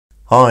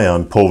Hi,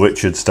 I'm Paul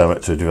Richards,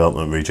 Director of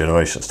Development and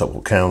Regeneration at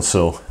Stockport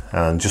Council,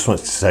 and just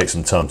wanted to take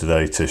some time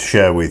today to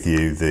share with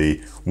you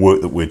the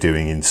work that we're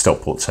doing in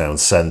Stockport Town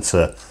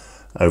Centre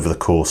over the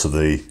course of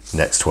the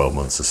next 12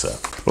 months or so.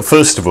 But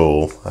first of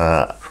all,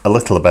 a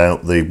little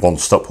about the One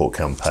Stockport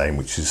campaign,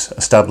 which was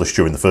established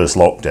during the first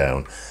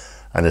lockdown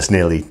and has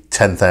nearly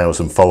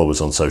 10,000 followers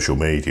on social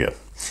media.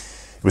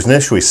 It was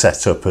initially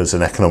set up as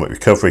an economic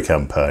recovery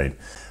campaign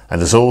and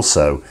has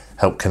also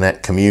helped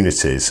connect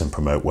communities and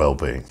promote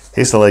wellbeing.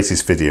 Here's the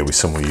latest video with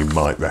someone you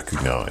might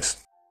recognise.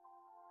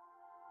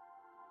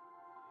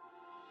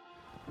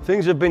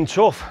 Things have been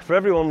tough for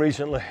everyone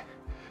recently.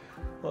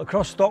 Well,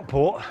 across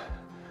Stockport,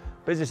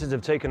 businesses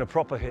have taken a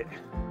proper hit.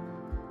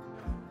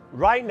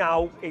 Right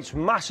now, it's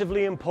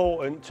massively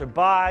important to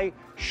buy,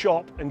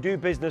 shop and do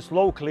business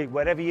locally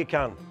wherever you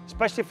can,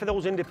 especially for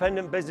those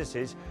independent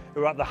businesses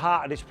who are at the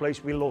heart of this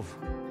place we love.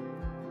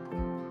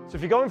 So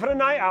if you're going for a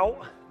night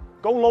out,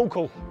 go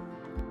local.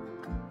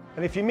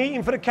 And if you're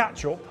meeting for a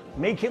catch-up,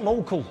 make it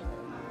local.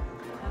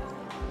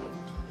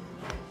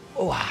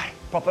 Oh, aye,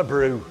 proper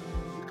brew.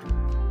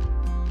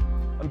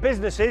 And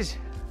businesses,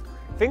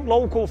 think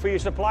local for your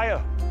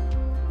supplier.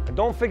 And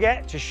don't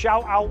forget to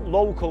shout out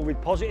local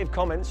with positive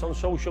comments on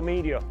social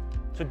media.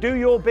 So do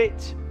your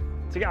bit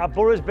to get our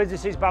borough's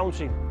businesses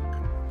bouncing.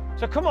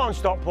 So come on,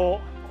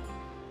 Stockport.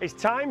 It's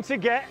time to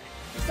get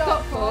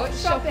Stockport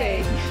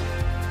shopping.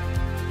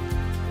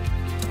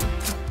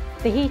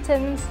 The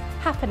Heaton's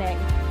happening.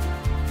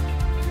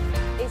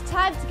 It's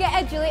time to get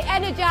Edgerly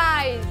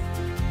energised.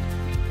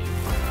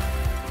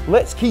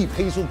 Let's keep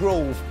Hazel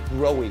Grove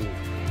growing.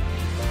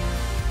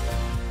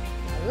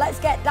 Let's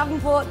get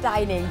Davenport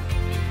dining.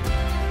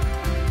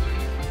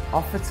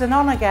 Offerton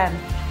on again.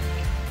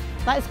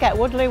 Let's get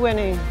Woodley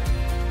winning.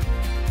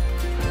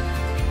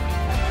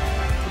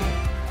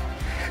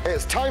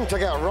 It's time to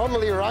get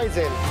Romilly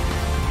rising.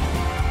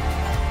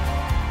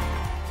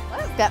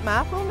 Let's get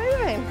Marple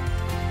moving.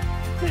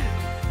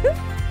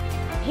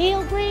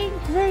 Heel Green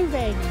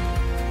grooving.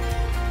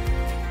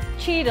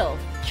 Cheadle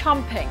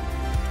chomping.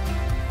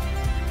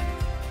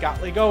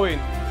 Gatley going.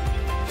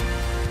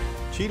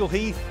 Cheadle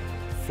Heath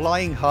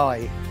flying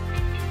high.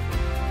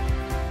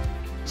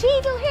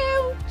 Cheadle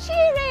Hill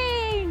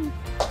cheering.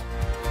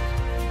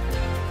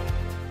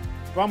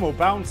 Bramwell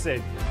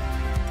bouncing.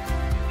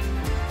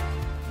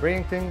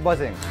 Bringington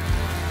buzzing.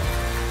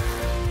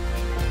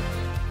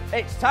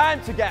 It's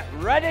time to get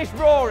Reddish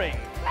roaring.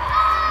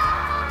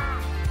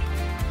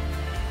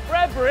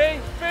 Bredbury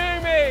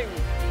booming.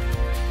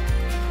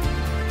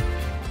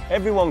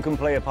 Everyone can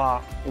play a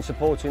part in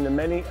supporting the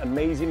many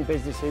amazing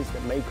businesses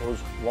that make us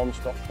One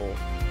Stockport.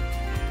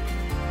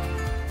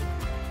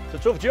 It's a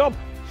tough job.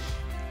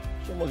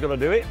 Someone's got to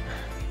do it.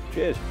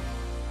 Cheers.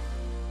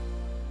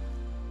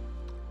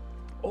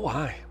 Oh,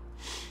 hi.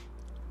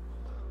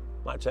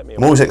 Might take me a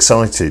I'm always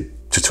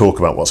excited to talk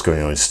about what's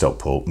going on in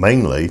Stockport,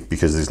 mainly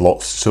because there's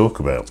lots to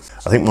talk about.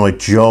 I think my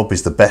job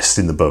is the best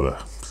in the borough,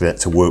 to get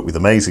to work with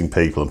amazing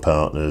people and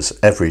partners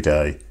every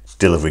day,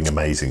 delivering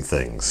amazing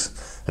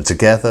things. And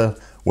together,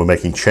 we're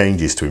making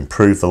changes to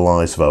improve the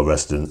lives of our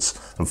residents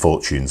and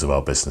fortunes of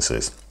our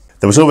businesses.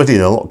 There was already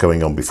a lot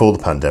going on before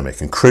the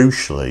pandemic, and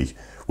crucially,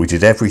 we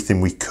did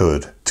everything we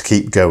could to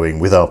keep going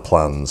with our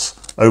plans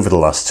over the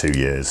last 2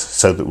 years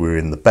so that we were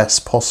in the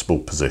best possible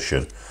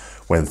position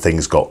when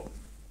things got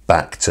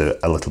back to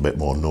a little bit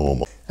more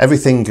normal.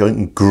 Everything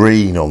in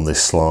green on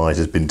this slide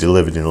has been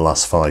delivered in the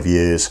last 5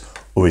 years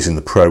or is in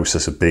the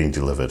process of being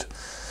delivered.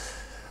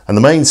 And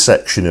the main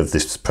section of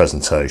this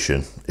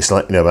presentation is to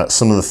let you know about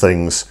some of the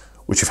things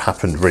which have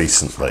happened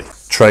recently,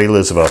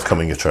 trailers of our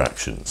coming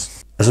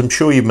attractions. As I'm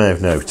sure you may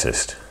have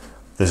noticed,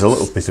 there's a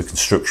little bit of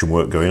construction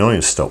work going on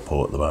in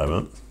Stockport at the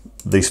moment.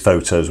 These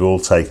photos were all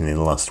taken in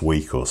the last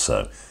week or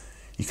so.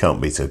 You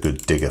can't beat a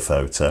good digger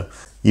photo.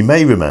 You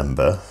may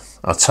remember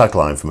our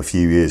tagline from a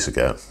few years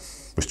ago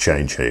was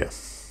change here.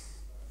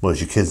 Well,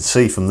 as you can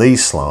see from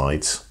these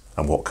slides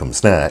and what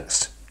comes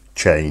next,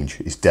 change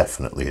is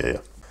definitely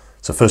here.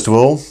 So first of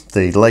all,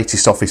 the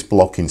latest office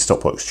block in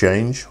Stockport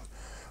Exchange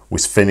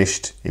was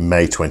finished in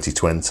May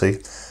 2020,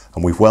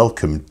 and we've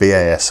welcomed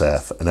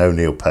BASF and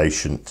O'Neill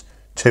Patient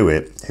to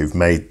it, who've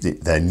made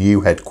it their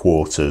new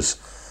headquarters,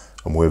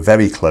 and we're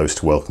very close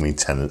to welcoming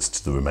tenants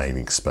to the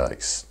remaining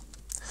space.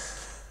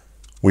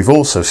 We've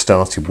also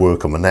started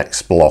work on the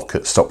next block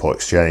at Stockport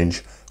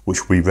Exchange,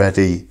 which will be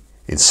ready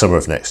in summer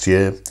of next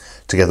year,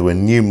 together with a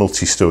new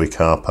multi-storey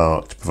car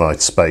park to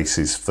provide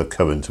spaces for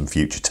current and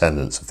future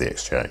tenants of the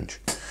Exchange.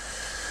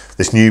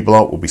 This new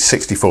block will be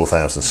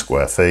 64,000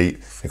 square feet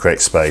and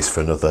create space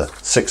for another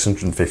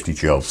 650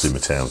 jobs in the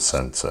town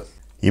centre.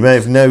 You may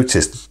have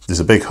noticed there's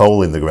a big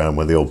hole in the ground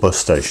where the old bus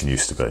station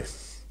used to be.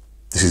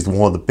 This is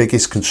one of the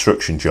biggest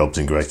construction jobs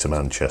in Greater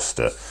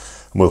Manchester,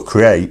 and will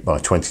create by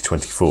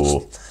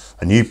 2024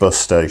 a new bus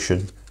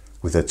station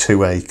with a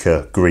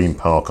 2-acre green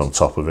park on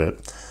top of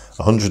it,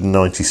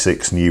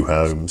 196 new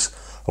homes,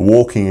 a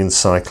walking and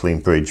cycling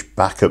bridge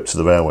back up to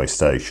the railway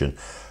station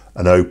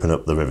and open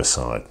up the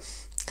riverside.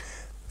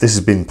 This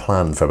has been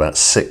planned for about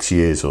 6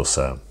 years or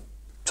so.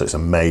 so it's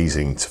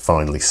amazing to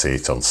finally see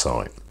it on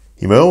site.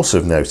 You may also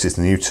have noticed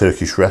the new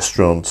Turkish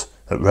restaurant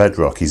at Red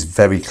Rock is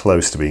very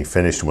close to being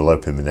finished and will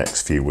open in the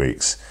next few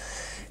weeks.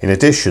 In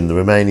addition, the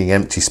remaining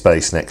empty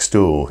space next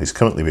door is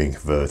currently being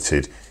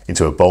converted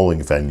into a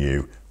bowling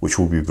venue which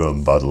will be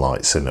run by the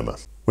Light Cinema.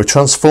 We're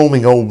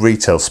transforming old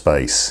retail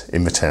space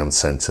in the town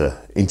centre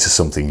into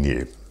something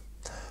new.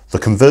 The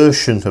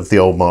conversion of the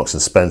old Marks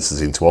and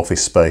Spencer's into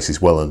office space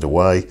is well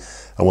underway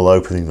and will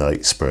open in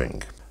late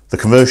spring. The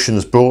conversion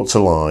has brought to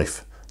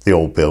life the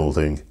old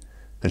building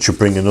and should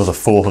bring another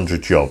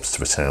 400 jobs to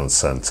the town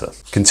centre.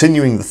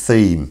 Continuing the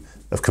theme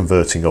of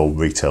converting old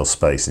retail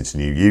space into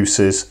new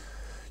uses,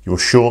 you will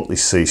shortly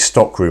see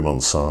Stockroom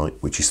on site,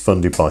 which is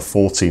funded by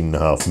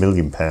 £14.5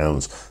 million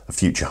of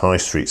Future High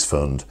Streets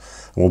Fund,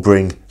 and will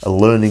bring a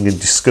learning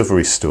and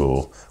discovery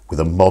store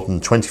with a modern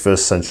 21st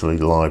century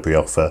library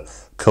offer,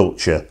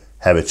 culture,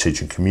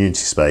 heritage and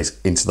community space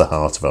into the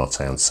heart of our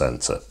town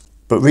centre.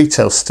 But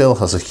retail still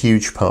has a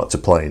huge part to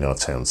play in our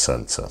town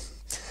centre,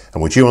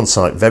 and we're due on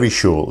site very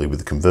shortly with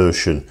the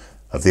conversion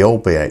of the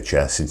old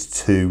BHS into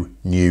 2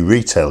 new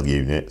retail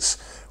units,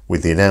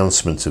 with the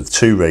announcement of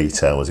 2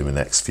 retailers in the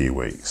next few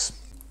weeks.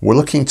 We're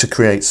looking to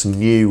create some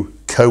new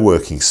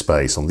co-working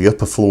space on the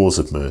upper floors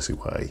of Mersey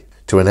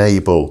to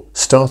enable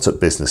start-up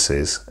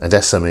businesses and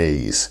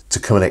SMEs to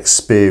come and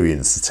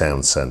experience the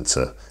town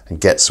centre and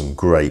get some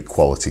great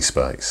quality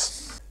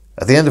space.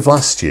 At the end of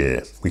last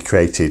year, we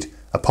created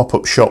a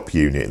pop-up shop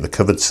unit in the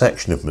covered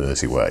section of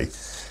Mersey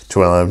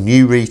to allow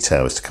new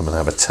retailers to come and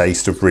have a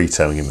taste of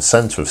retailing in the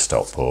centre of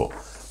Stockport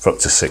for up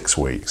to 6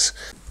 weeks.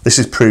 This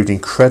has proved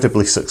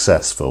incredibly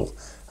successful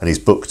and is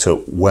booked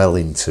up well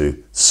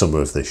into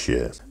summer of this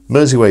year.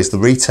 Mersey is the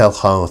retail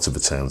heart of the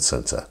town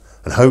centre,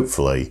 and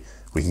hopefully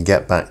we can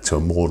get back to a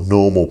more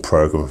normal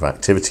programme of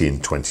activity in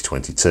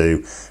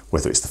 2022,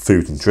 whether it's the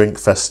Food and Drink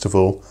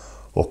Festival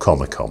or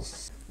Comic-Con.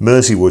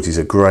 Merseywood is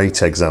a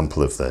great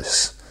example of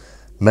this.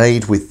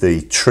 Made with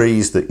the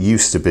trees that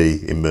used to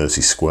be in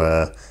Mersey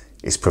Square,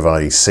 it's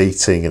providing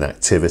seating and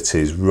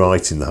activities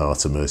right in the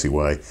heart of Mersey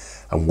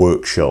and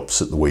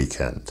workshops at the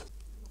weekend.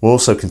 We're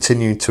also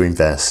continuing to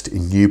invest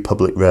in new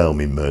public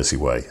realm in Mersey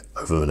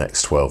over the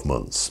next 12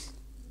 months.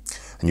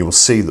 And you will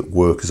see that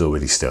work has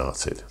already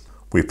started.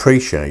 We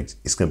appreciate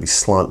it's going to be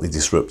slightly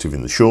disruptive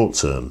in the short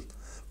term,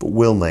 but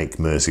will make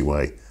Mersey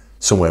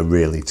somewhere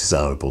really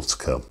desirable to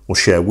come. We'll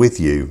share with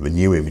you the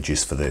new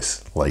images for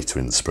this later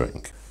in the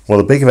spring. Well,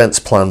 the big events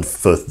planned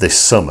for this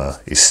summer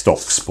is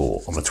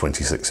Stockport on the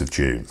 26th of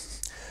June,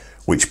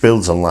 which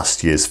builds on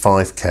last year's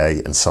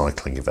 5k and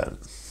cycling event.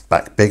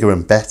 Back bigger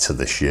and better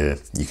this year,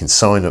 you can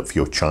sign up for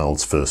your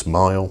child's first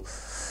mile,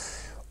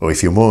 or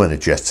if you're more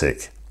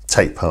energetic,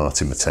 take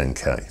part in the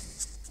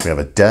 10k. We have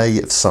a day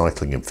of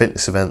cycling and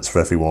fitness events for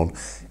everyone,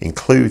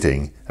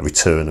 including a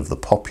return of the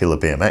popular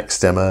BMX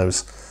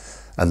demos,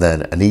 and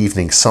then an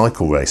evening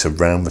cycle race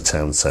around the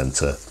town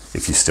centre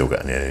if you've still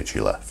got any energy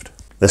left.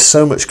 There's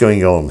so much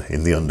going on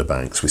in the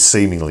Underbanks, with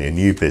seemingly a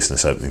new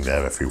business opening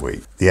there every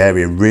week. The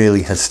area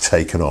really has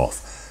taken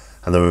off,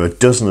 and there are a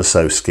dozen or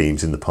so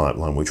schemes in the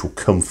pipeline which will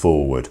come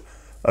forward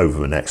over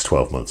the next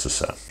 12 months or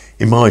so.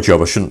 In my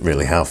job, I shouldn't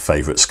really have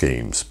favourite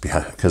schemes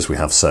because we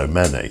have so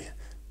many,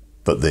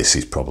 but this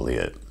is probably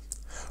it.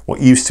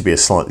 What used to be a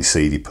slightly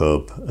seedy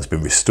pub has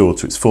been restored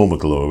to its former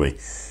glory,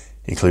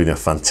 including a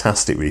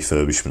fantastic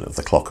refurbishment of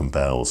the Clock and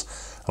Bells,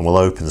 and will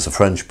open as a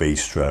French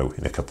bistro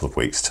in a couple of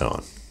weeks'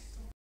 time.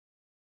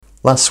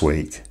 Last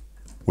week,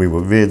 we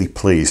were really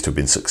pleased to have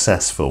been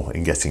successful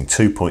in getting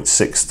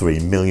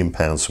 £2.63 million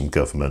from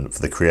government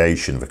for the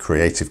creation of a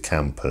creative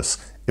campus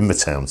in the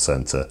town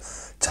centre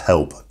to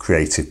help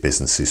creative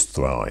businesses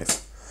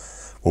thrive.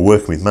 We're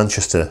working with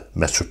Manchester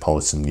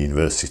Metropolitan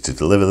University to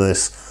deliver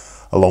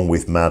this, along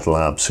with Mad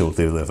Labs, who will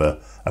deliver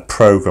a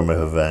programme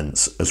of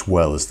events as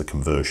well as the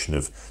conversion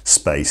of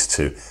space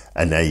to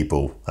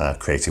enable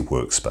creative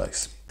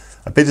workspace.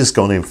 A bid has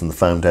gone in from the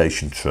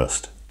Foundation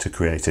Trust to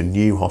create a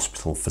new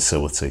hospital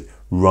facility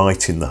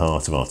right in the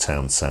heart of our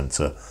town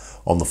centre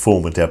on the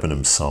former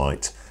Debenham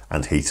site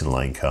and Heaton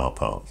Lane car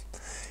park.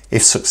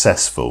 If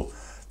successful,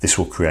 this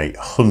will create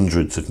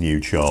hundreds of new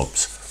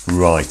jobs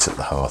right at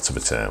the heart of a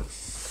town.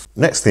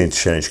 Next, the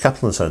interchange,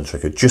 Capital and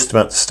Centric are just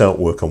about to start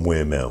work on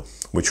Weir Mill,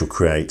 which will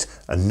create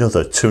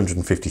another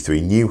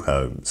 253 new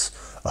homes.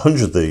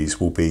 100 of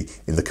these will be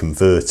in the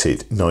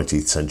converted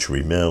 19th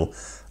century mill,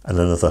 and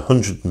another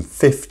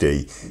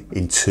 150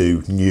 in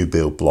 2 new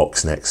build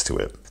blocks next to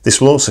it.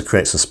 This will also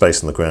create some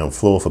space on the ground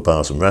floor for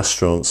bars and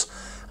restaurants,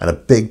 and a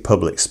big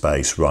public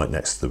space right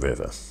next to the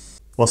river.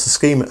 Whilst the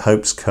scheme at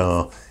Hope's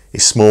Car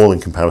is small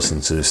in comparison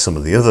to some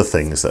of the other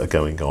things that are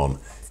going on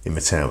in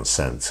the town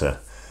centre,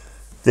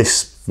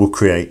 this will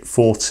create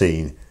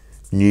 14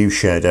 new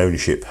shared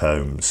ownership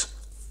homes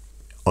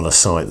on a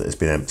site that has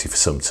been empty for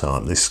some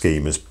time. This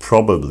scheme has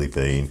probably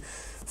been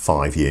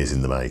 5 years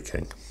in the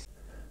making.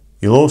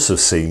 You'll also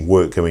see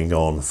work going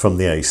on from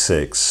the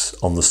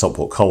A6 on the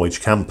Stockport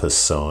College campus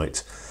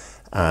site,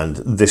 and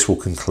this will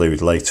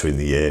conclude later in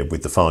the year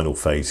with the final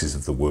phases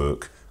of the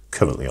work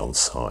currently on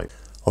site.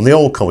 On the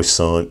Old College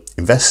site,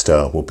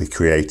 Investar will be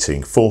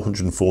creating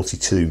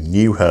 442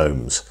 new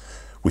homes,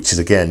 which is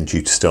again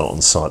due to start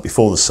on site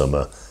before the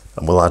summer,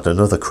 and will add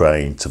another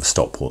crane to the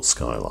Stockport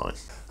skyline.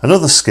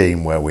 Another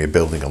scheme where we're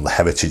building on the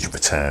heritage of the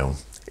town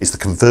is the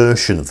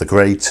conversion of the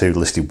Grade 2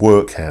 listed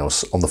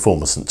workhouse on the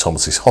former St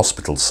Thomas's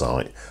Hospital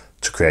site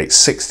to create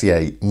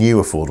 68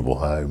 new affordable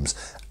homes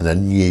and a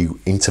new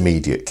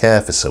intermediate care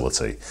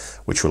facility,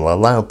 which will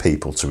allow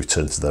people to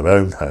return to their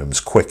own homes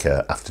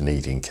quicker after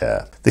needing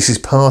care. This is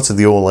part of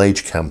the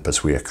all-age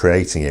campus we are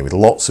creating here, with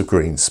lots of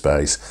green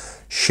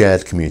space,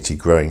 shared community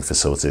growing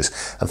facilities,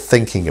 and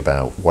thinking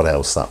about what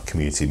else that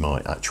community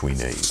might actually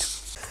need.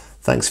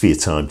 Thanks for your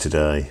time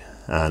today,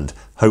 and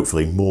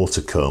hopefully more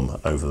to come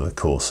over the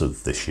course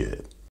of this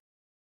year.